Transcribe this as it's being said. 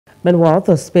Meanwhile,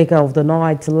 the Speaker of the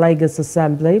Night Lagos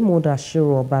Assembly,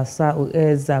 Mudashiru Obasa, who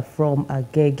is from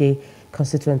Agege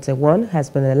Constituency 1,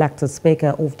 has been elected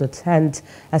Speaker of the 10th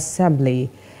Assembly.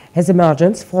 His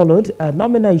emergence followed a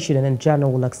nomination and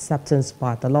general acceptance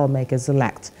by the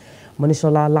lawmakers-elect.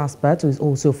 Monishola Lasbert, who is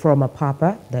also from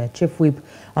Apapa, the Chief Whip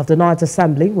of the Ninth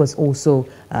Assembly, was also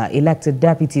elected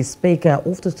Deputy Speaker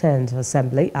of the 10th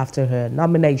Assembly after her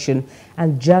nomination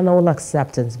and general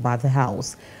acceptance by the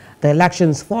House. The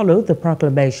elections followed the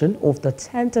proclamation of the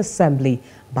 10th Assembly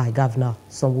by Governor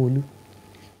Sanwo-Olu.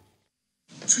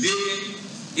 Today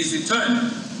is the turn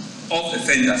of the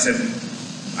 10th Assembly,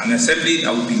 an assembly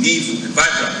that we believe will be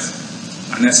vibrant,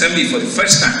 an assembly for the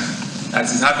first time that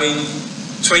is having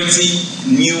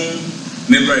 20 new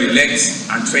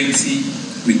member-elects and 20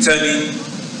 returning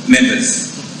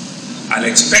members. I'll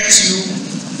expect you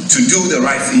to do the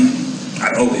right thing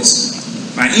as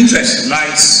always. My interest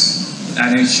lies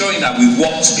in ensuring that we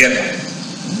work together.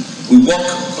 We work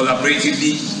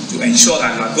collaboratively to ensure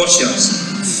that Lagosians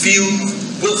feel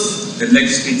both the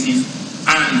legislative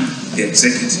and the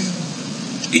executive.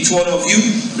 Each one of you,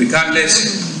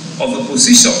 regardless of the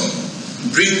position,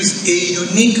 brings a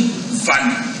unique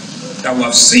value that we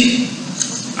have seen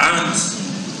and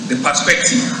the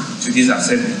perspective to this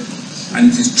assembly.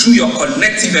 And it is through your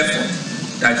collective effort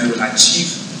that you will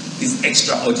achieve this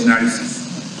extraordinary feat.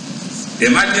 The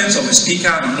emergence of a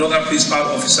speaker and other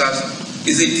principal officers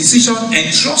is a decision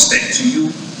entrusted to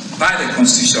you by the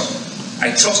Constitution.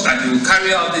 I trust that you will carry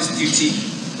out this duty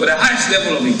with the highest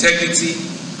level of integrity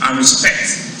and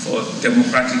respect for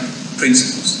democratic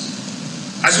principles.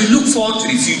 As we look forward to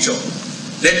the future,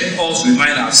 let us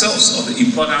remind ourselves of the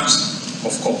importance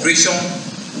of cooperation,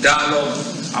 dialogue,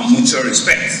 and mutual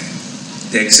respect.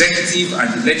 The executive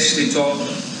and the legislature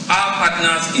are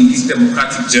partners in this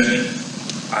democratic journey.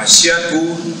 Our shared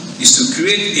goal is to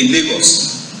create a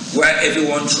Lagos where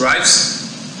everyone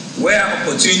thrives, where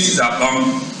opportunities are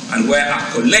bound, and where our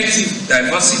collective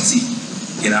diversity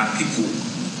in our people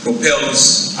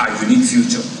propels our unique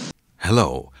future.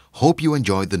 Hello, hope you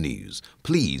enjoyed the news.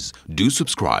 Please do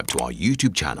subscribe to our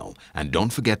YouTube channel and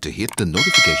don't forget to hit the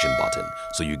notification button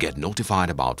so you get notified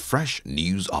about fresh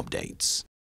news updates.